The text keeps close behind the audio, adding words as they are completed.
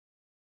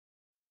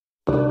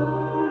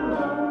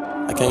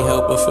can't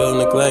help but feel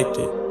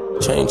neglected.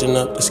 Changing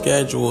up the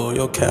schedule,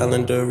 your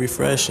calendar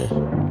refreshing.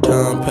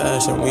 Time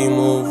pass and we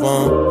move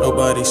on,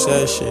 nobody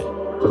says shit.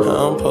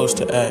 How I'm supposed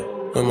to act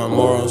when my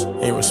morals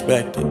ain't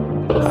respected?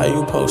 How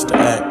you supposed to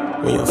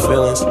act when your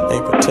feelings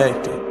ain't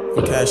protected?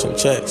 I'm cashing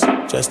checks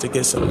just to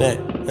get some neck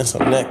and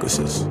some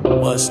necklaces.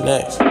 What's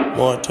next?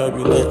 More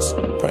turbulence,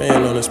 praying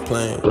on this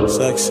plane.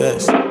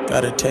 Success,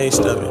 got a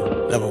taste of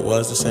it, never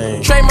was the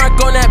same. Trademark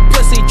on that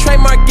pussy,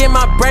 trademark in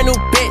my brand new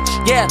bitch.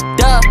 Yeah,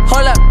 duh,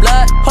 hold up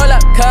blood, hold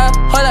up cuz,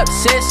 hold up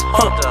sis.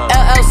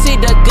 LLC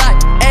the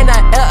Glock, and I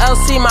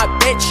LLC my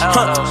bitch.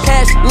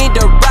 Cash need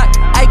the rock,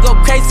 I go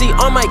crazy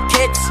on my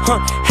kids.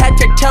 Had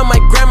to tell my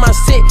grandma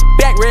sit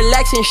back,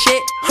 relaxing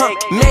shit.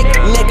 Make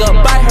nigga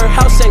buy her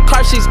house and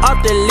car, she's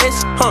off the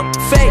list.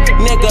 Fake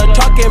nigga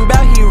talking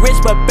about he rich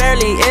but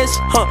barely is.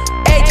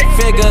 8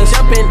 figures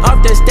jumping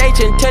off the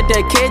stage into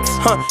the kids.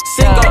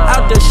 Single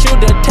out the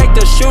shooter, take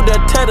the shooter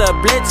to the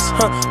blitz.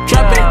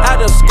 Dropping out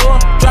of school,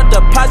 drop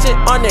deposit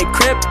on their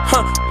crib.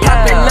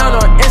 Popping out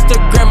on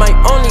Instagram, I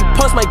only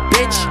post my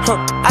bitch.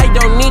 I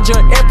don't need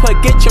your input,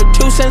 get your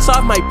 2 cents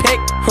off my pick.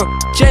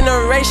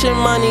 Generation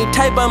money,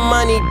 type of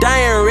money,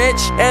 dying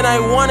rich. And I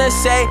wanna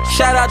say,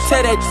 shout out to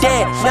the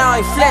dead, now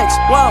I flex,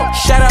 whoa.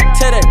 Shout out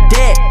to the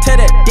dead, to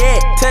the dead,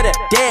 to the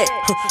dead.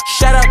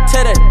 Shout out to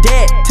the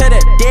dead, to the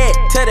dead,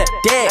 to the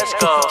dead.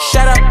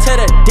 Shout out to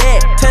the dead,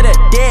 to the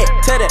dead,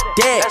 to the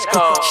dead.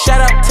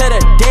 Shout out to the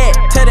dead,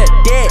 to the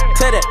dead,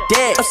 to the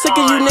dead. I'm sick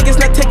of you niggas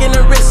not taking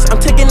the risk. I'm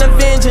taking the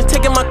vengeance,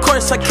 taking my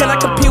course. I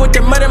cannot compete with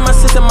the murder, my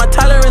system. My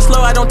tolerance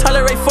low, I don't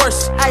tolerate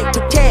force. I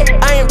protect,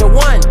 I am the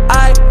one.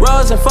 I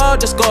rose and fall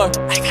to score.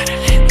 I gotta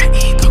let my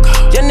ego go.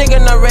 Your nigga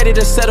not ready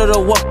to settle the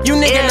war. You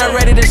nigga not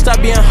ready to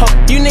stop being hoe.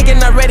 You nigga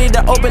not ready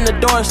to open the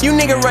doors. You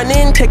nigga run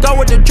in, take all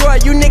with the joy.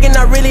 You nigga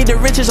not really the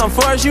riches on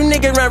fours. You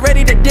nigga not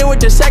ready to deal with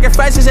the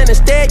sacrifices, and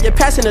instead you're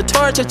passing the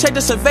torch. I check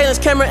the surveillance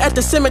camera at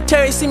the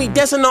cemetery, see me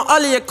dancing on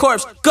all of your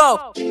corpse.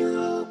 Go.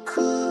 You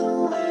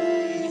could wait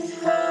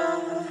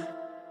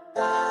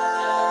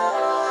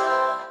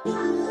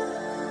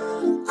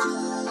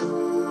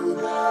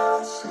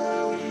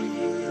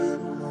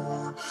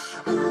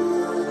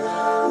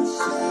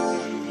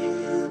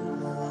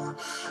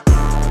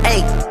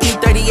Hey,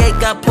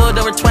 E38 got pulled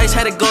over twice,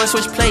 had to go and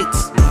switch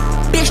plates.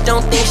 Bitch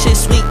don't think shit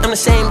sweet, I'm the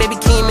same baby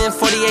Keem in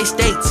 48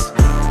 states.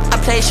 I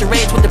play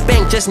charades with the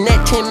bank, just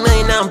net 10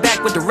 million, now I'm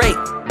back with the rate.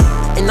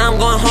 And now I'm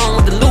going home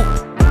with the loop,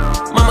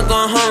 mama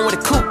going home with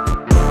a coupe.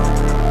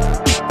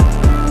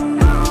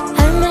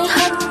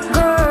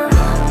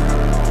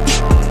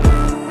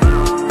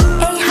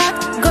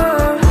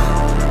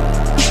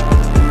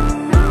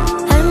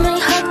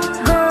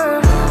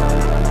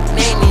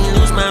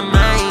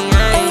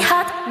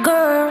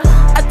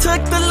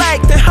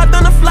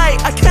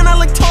 I cannot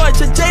look torch,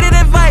 a jaded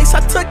advice.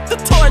 I took the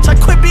torch, I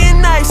quit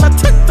being nice. I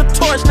took the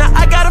torch, now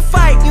I gotta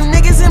fight. You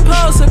niggas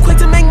impulsive, quick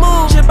to make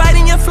moves. You're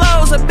biting your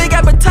flows, a big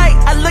appetite.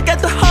 I look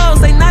at the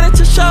hoes, they not at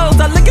your shows.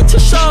 I look at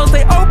your shows,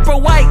 they Oprah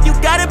White. You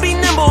gotta be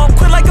nimble, I'm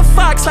quick like a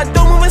fox. I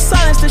don't move in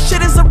silence, this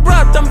shit is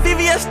abrupt. I'm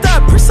VVS'd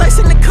up, precise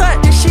in the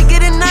cut. If she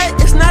get a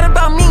nut, it's not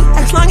about me.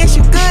 As long as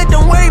you good,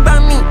 don't worry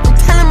about me. I'm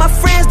telling my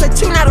friends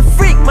that you not a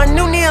freak. My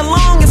new Nia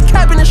Long is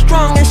capping it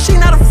strong, and she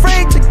not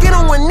afraid to get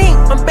on one knee.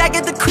 I'm back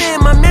at the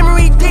crib, my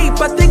memory deep.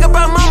 I think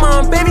about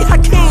mama, baby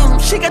Hakeem.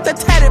 She got that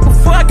tatted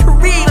before I could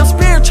read. I'm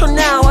spiritual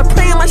now, I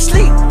pray in my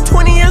sleep.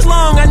 20 years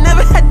long, I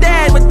never had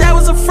dad, but that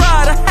was a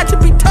fraud. I had to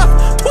be tough.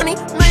 20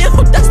 million,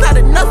 oh, that's not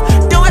enough.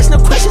 Don't ask no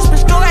questions,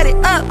 bitch, go at it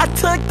up. I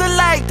took the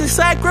light, the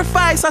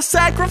sacrifice. I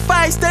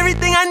sacrificed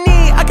everything I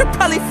need. I could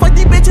probably fuck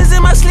these bitches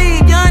in my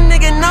sleeve. Young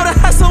nigga know the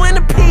hustle and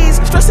the peas.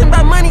 Stressing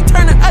about money,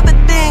 turning other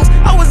things.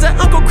 I was at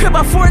Uncle Crib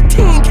by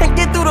 14. Can't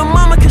get through to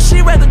mama cause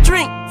she rather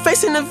drink.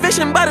 Facing the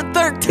vision by the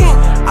 13th.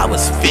 I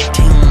was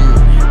 15,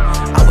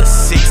 I was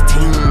 16,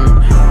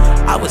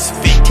 I was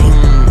 15,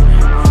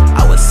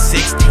 I was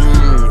 16,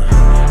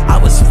 I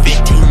was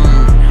 15,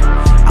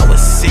 I was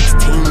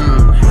 16,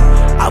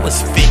 I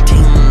was 15.